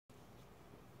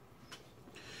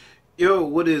Yo,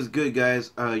 what is good, guys?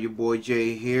 Your boy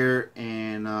Jay here,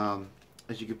 and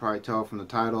as you can probably tell from the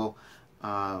title,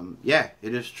 yeah,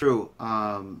 it is true.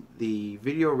 The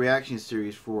video reaction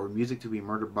series for Music to Be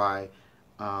Murdered By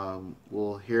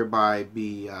will hereby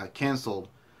be canceled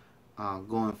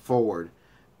going forward.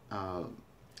 Uh,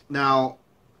 Now,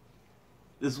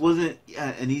 this wasn't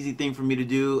an easy thing for me to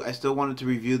do. I still wanted to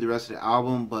review the rest of the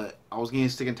album, but I was getting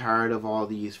sick and tired of all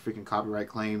these freaking copyright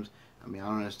claims. I mean, I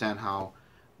don't understand how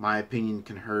my opinion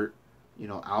can hurt,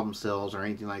 album sales or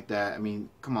anything like that. I mean,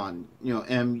 come on,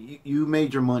 you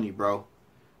made your money, bro.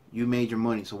 You made your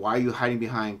money. So why are you hiding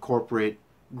behind corporate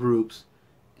groups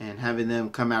and having them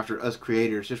come after us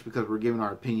creators just because we're giving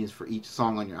our opinions for each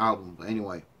song on your album? But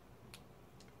anyway,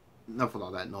 enough with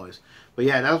all that noise. But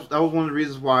yeah, that was one of the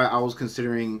reasons why I was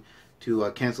considering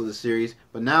to cancel the series.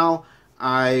 But now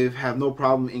I have no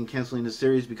problem in canceling the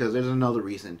series because there's another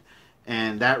reason,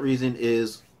 and that reason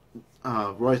is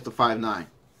Royce the 5'9".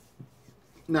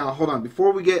 Now, hold on.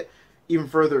 Before we get even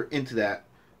further into that,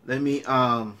 let me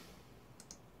go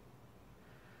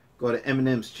to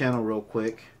Eminem's channel real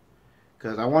quick,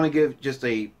 because I want to give just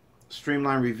a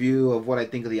streamlined review of what I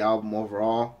think of the album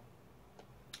overall.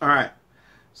 Alright,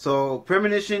 so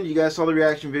Premonition, you guys saw the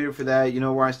reaction video for that. You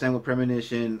know where I stand with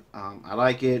Premonition. I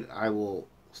like it. I will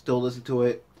still listen to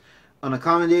it.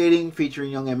 Unaccommodating,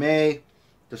 featuring Young M.A.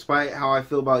 Despite how I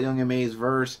feel about Young M.A.'s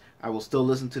verse, I will still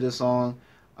listen to this song.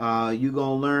 You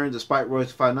Gonna Learn, despite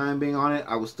Royce 5'9" being on it,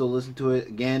 I will still listen to it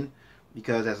again,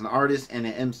 because as an artist and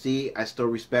an MC, I still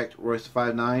respect Royce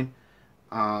 5'9".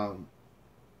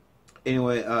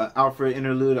 Anyway, Alfred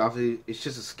Interlude, obviously it's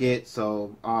just a skit,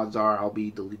 so odds are I'll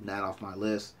be deleting that off my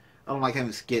list. I don't like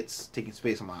having skits taking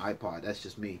space on my iPod. That's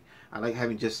just me. I like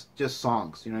having just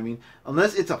songs, you know what I mean?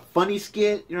 Unless it's a funny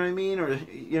skit, you know what I mean? Or,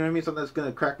 you know what I mean? Something that's going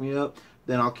to crack me up,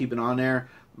 then I'll keep it on there.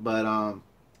 But,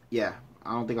 yeah,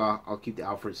 I don't think I'll keep the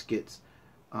Alfred skits.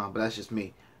 But that's just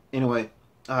me. Anyway,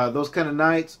 Those Kind of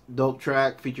Nights, dope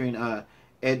track featuring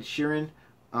Ed Sheeran.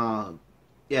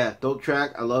 Yeah, dope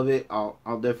track. I love it.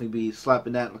 I'll definitely be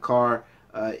slapping that in the car.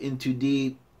 In Too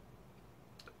Deep.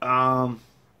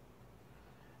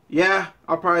 Yeah,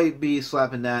 I'll probably be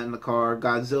slapping that in the car.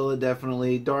 Godzilla,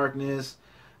 definitely. Darkness.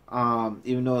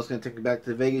 Even though it's going to take me back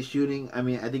to the Vegas shooting. I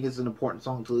mean, I think it's an important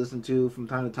song to listen to from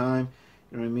time to time.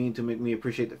 You know what I mean? To make me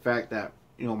appreciate the fact that,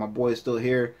 my boy is still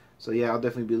here. So yeah, I'll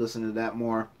definitely be listening to that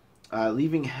more.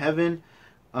 Leaving Heaven.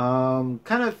 Kind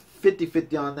of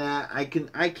 50-50 on that. I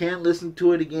can listen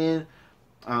to it again.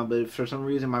 But if for some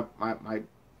reason my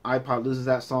iPod loses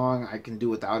that song, I can do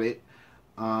without it.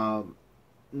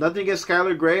 Nothing against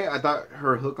Skylar Grey. I thought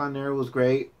her hook on there was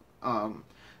great.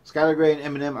 Skylar Grey and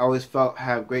Eminem, I always felt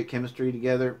have great chemistry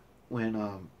together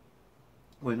when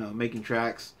making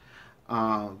tracks.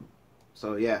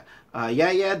 So yeah,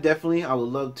 yeah, definitely. I would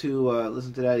love to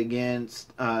listen to that again.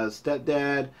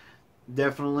 Stepdad,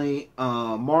 definitely.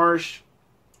 Marsh,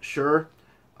 sure.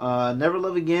 Never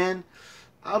Love Again.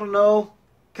 I don't know.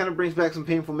 Kind of brings back some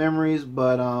painful memories,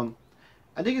 but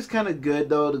I think it's kind of good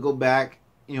though to go back,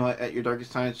 at your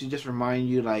darkest times, to just remind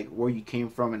you like where you came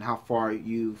from and how far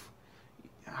you've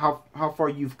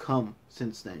come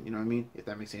since then. You know what I mean? If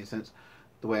that makes any sense,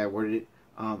 the way I worded it.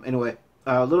 Anyway,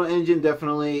 Little Engine,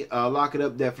 definitely. Lock It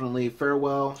Up, definitely.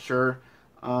 Farewell, sure.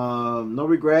 No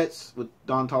Regrets with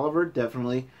Don Toliver,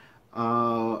 definitely.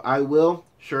 I Will,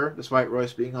 sure. Despite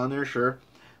Royce being on there, sure.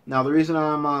 Now the reason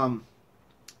I'm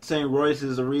saying Royce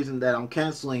is the reason that I'm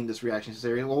canceling this reaction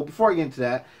series. Well, before I get into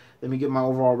that, let me give my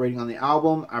overall rating on the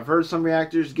album. I've heard some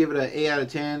reactors give it an 8 out of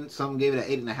 10. Some gave it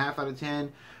an 8.5 out of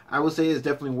 10. I would say it's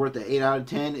definitely worth an 8 out of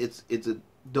 10. It's a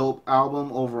dope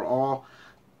album overall.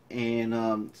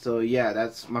 And so yeah,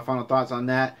 that's my final thoughts on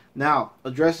that. Now,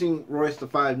 addressing Royce the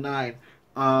 5'9".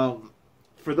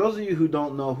 For those of you who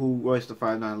don't know who Royce the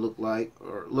 5'9"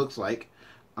 looks like,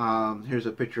 here's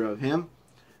a picture of him.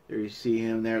 There you see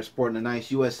him there sporting a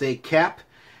nice USA cap.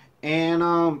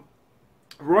 And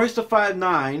Royce the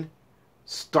 5'9"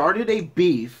 started a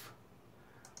beef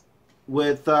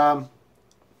with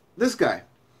this guy.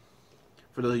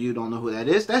 For those of you who don't know who that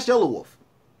is, that's Yelawolf,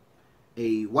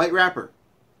 a white rapper.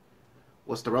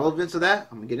 What's the relevance of that?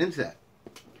 I'm going to get into that.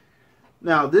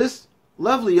 Now, this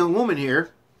lovely young woman here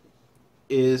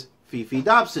is Fifi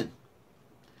Dobson.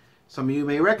 Some of you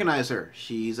may recognize her.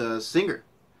 She's a singer.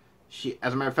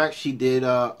 As a matter of fact, she did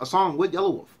a song with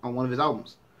Yelawolf on one of his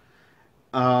albums.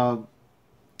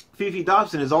 Fifi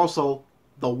Dobson is also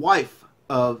the wife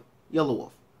of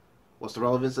Yelawolf. What's the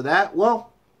relevance of that? Well,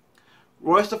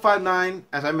 Royce the 5'9",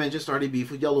 as I mentioned, started beef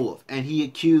with Yelawolf, and he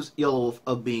accused Yelawolf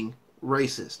of being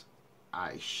racist.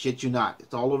 I shit you not.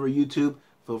 It's all over YouTube.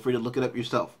 Feel free to look it up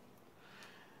yourself.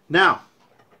 Now,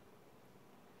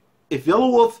 if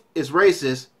Yelawolf is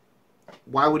racist,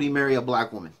 why would he marry a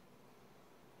black woman?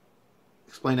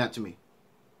 Explain that to me.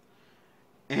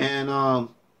 And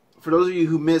for those of you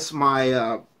who missed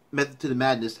my Method to the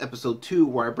Madness episode 2,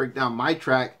 where I break down my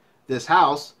track, This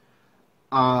House,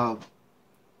 I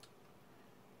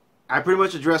pretty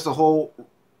much addressed the whole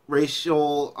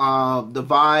racial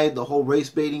divide, the whole race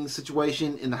baiting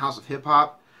situation in the House of Hip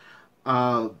Hop.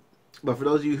 But for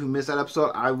those of you who missed that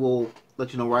episode, I will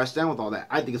let you know where I stand with all that.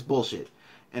 I think it's bullshit.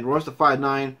 And Royce the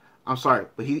 5'9", I'm sorry,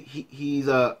 but he's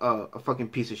a fucking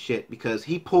piece of shit because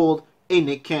he pulled a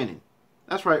Nick Cannon.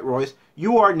 That's right, Royce.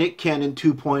 You are Nick Cannon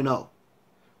 2.0.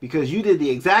 Because you did the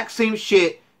exact same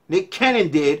shit Nick Cannon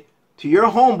did to your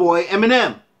homeboy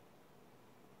Eminem.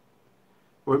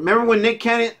 Remember when Nick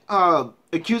Cannon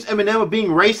accused Eminem of being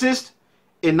racist?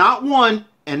 In not 1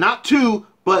 and not 2,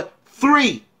 but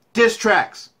 3 diss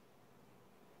tracks.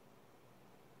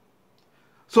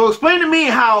 So explain to me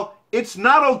how it's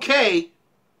not okay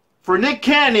for Nick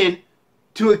Cannon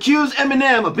to accuse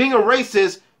Eminem of being a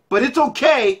racist, but it's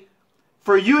okay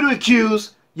for you to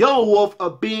accuse Yelawolf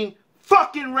of being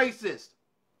fucking racist,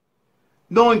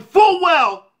 knowing full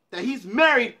well that he's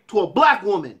married to a black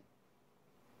woman.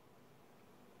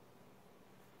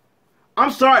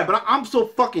 I'm sorry, but I'm so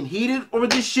fucking heated over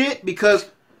this shit because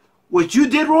what you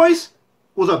did, Royce,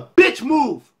 was a bitch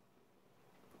move.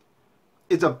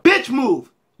 It's a bitch move.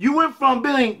 You went from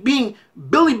being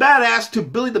Billy Badass to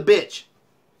Billy the Bitch.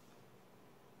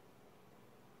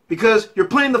 Because you're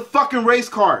playing the fucking race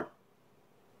card.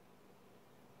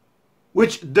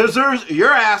 Which deserves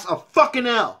your ass a fucking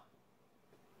L.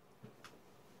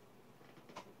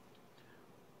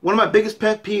 One of my biggest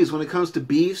pet peeves when it comes to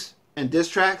beefs and diss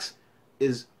tracks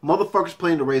is motherfuckers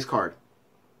playing the race card.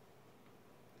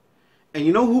 And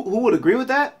you know who would agree with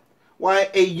that? Why,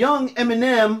 a young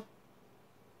Eminem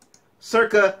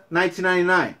circa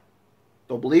 1999.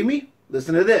 Don't believe me?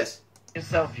 Listen to this.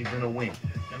 Yourself, you're gonna win.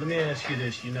 Now let me ask you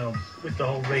this, with the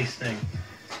whole race thing.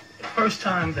 The first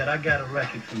time that I got a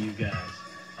record from you guys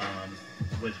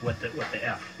was what the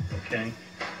F, okay?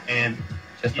 And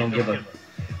just don't give a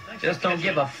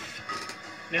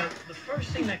Now, the first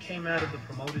thing that came out of the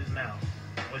promoter's mouth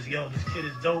was, yo, this kid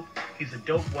is dope. He's a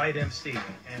dope white MC.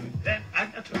 And that, I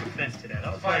took offense to that.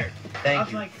 I was fired.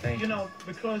 Thank you.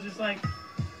 Because it's like,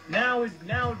 now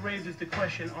it raises the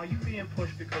question, are you being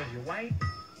pushed because you're white?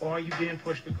 Or are you being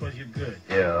pushed because you're good?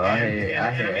 Yeah,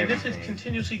 I hear this is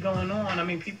continuously going on. I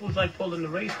mean, people's like pulling the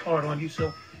race card on you.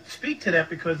 So speak to that,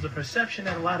 because the perception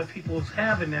that a lot of people is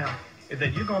having now is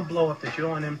that you're going to blow up, that you're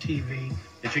on MTV,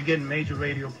 that you're getting major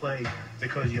radio play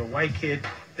because you're a white kid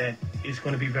that is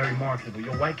going to be very marketable.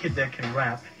 You're a white kid that can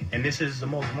rap, and this is the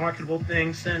most marketable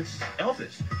thing since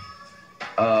Elvis.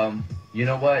 You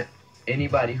know what?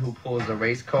 Anybody who pulls a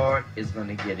race card is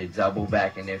gonna get it double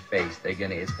back in their face.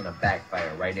 It's gonna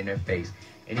backfire right in their face.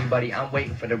 Anybody, I'm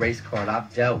waiting for the race card.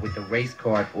 I've dealt with the race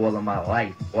card all of my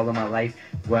life.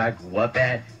 Where I grew up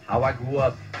at, how I grew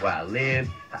up, where I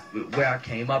lived, where I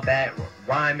came up at,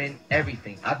 rhyming,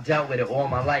 everything. I've dealt with it all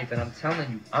my life, and I'm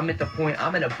telling you, I'm at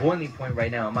a boiling point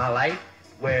right now in my life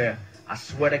where I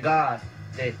swear to God,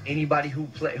 that anybody who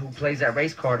plays that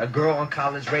race card, a girl on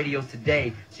college radio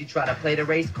today, she tried to play the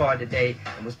race card today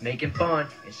and was making fun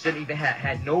and shouldn't even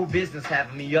had no business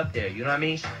having me up there. You know what I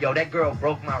mean? Yo, that girl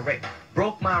broke my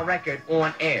record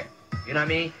on air. You know what I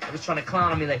mean? It was trying to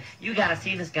clown on me like, you gotta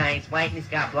see this guy, he's white and he's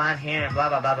got blonde hair and blah,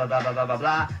 blah, blah, blah, blah, blah, blah, blah,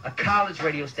 blah. A college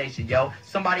radio station, yo.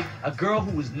 A girl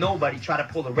who was nobody tried to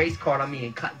pull a race card on me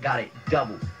and got it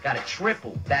double, got it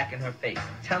triple back in her face.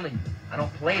 I'm telling you, I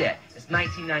don't play that. It's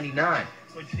 1999.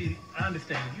 But see, I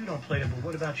understand you don't play it, but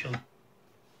what about your...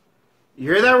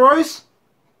 You hear that, Royce?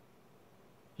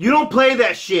 You don't play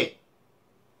that shit.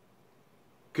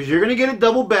 Because you're going to get it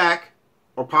double back,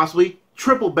 or possibly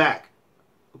triple back,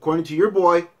 according to your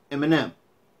boy, Eminem.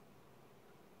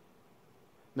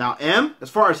 Now, as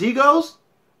far as he goes,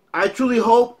 I truly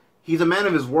hope he's a man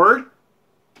of his word.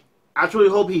 I truly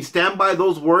hope he stands by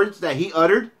those words that he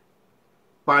uttered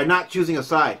by not choosing a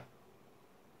side.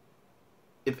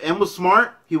 If M was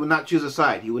smart, he would not choose a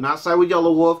side. He would not side with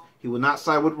Yelawolf. He would not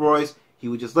side with Royce. He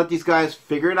would just let these guys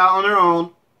figure it out on their own.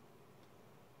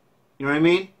 You know what I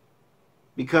mean?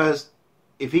 Because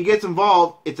if he gets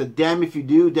involved, it's a damn if you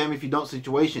do, damn if you don't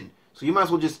situation. So you might as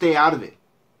well just stay out of it,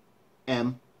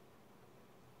 M.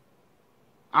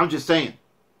 I'm just saying.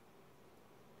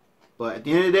 But at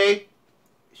the end of the day,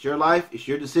 it's your life. It's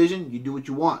your decision. You do what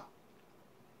you want.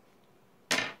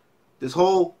 This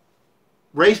whole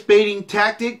race baiting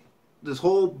tactic, this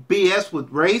whole BS with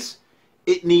race,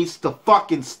 it needs to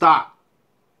fucking stop.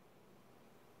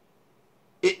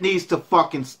 It needs to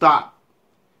fucking stop.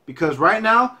 Because right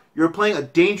now, You're playing a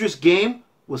dangerous game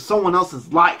with someone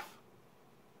else's life.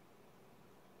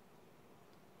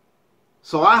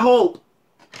 So I hope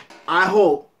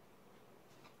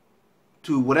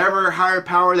to whatever higher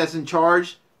power that's in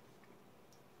charge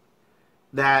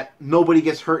that nobody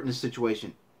gets hurt in this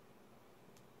situation.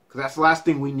 Because that's the last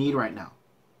thing we need right now.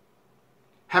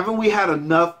 Haven't we had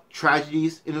enough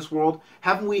tragedies in this world?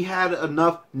 Haven't we had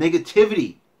enough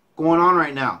negativity going on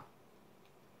right now?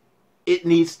 It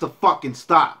needs to fucking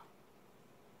stop.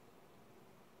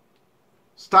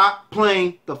 Stop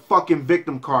playing the fucking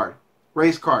victim card.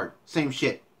 Race card. Same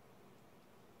shit.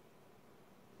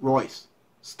 Royce.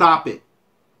 Stop it.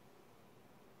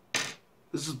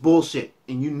 This is bullshit.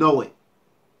 And you know it.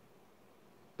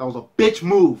 That was a bitch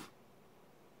move.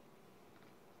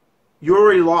 You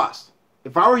already lost.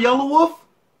 If I were Yelawolf,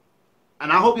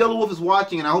 and I hope Yelawolf is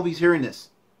watching and I hope he's hearing this.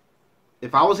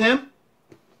 If I was him,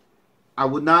 I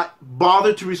would not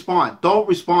bother to respond. Don't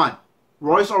respond.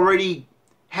 Royce already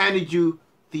handed you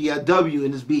the W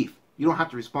in this beef. You don't have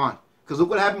to respond. Because look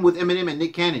what happened with Eminem and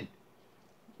Nick Cannon.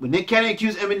 When Nick Cannon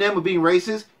accused Eminem of being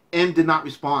racist, M did not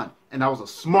respond. And that was a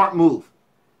smart move.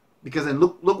 Because then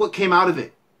look what came out of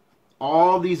it.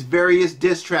 All these various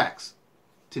diss tracks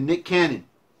to Nick Cannon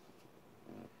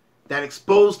that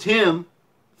exposed him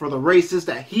for the racist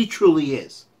that he truly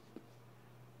is.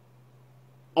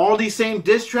 All these same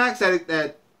diss tracks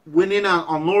that went in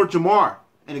on Lord Jamar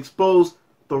and exposed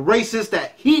the racist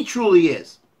that he truly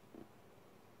is.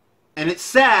 And it's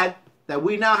sad that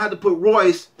we now have to put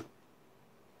Royce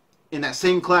in that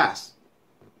same class.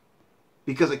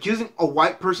 Because accusing a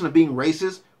white person of being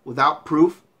racist without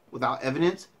proof, without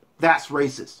evidence, that's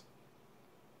racist.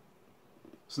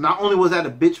 So not only was that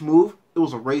a bitch move, it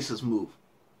was a racist move.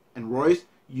 And Royce,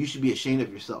 you should be ashamed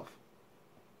of yourself.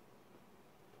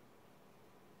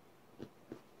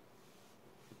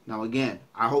 Now again,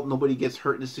 I hope nobody gets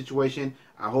hurt in this situation.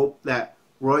 I hope that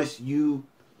Royce, you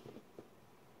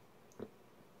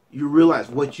realize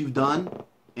what you've done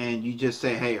and you just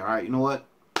say, hey, all right, you know what?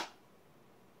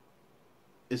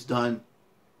 It's done.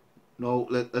 No,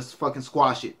 let's fucking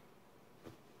squash it.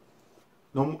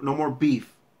 No more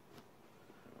beef.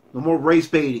 No more race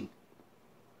baiting.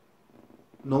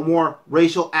 No more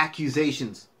racial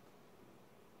accusations.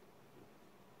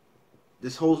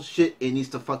 This whole shit, it needs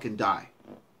to fucking die.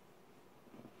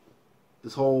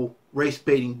 This whole race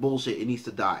baiting bullshit, it needs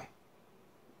to die.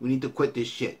 We need to quit this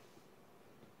shit.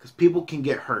 Because people can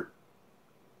get hurt.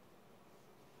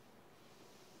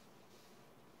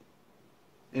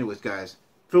 Anyways, guys,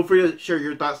 feel free to share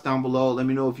your thoughts down below. Let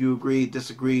me know if you agree,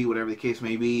 disagree, whatever the case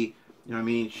may be. You know what I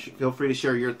mean? Feel free to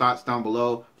share your thoughts down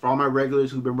below. For all my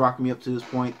regulars who've been rocking me up to this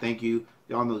point, thank you.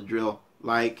 Y'all know the drill.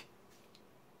 Like,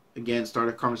 again, start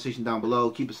a conversation down below.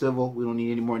 Keep it civil. We don't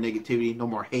need any more negativity. No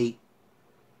more hate.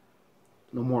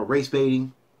 No more race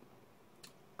baiting.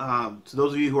 To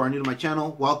those of you who are new to my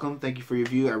channel, welcome. Thank you for your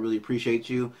view. I really appreciate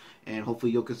you. And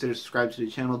hopefully you'll consider subscribing to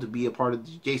the channel to be a part of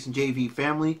the Jason JV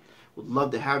family. Would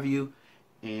love to have you.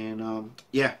 And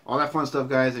yeah, all that fun stuff,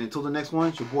 guys. And until the next one,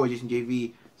 it's your boy Jason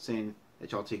JV saying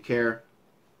that y'all take care.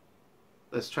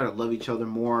 Let's try to love each other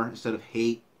more instead of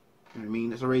hate. You know what I mean?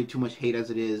 There's already too much hate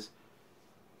as it is.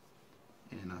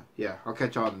 And yeah, I'll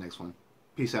catch y'all in the next one.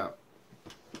 Peace out.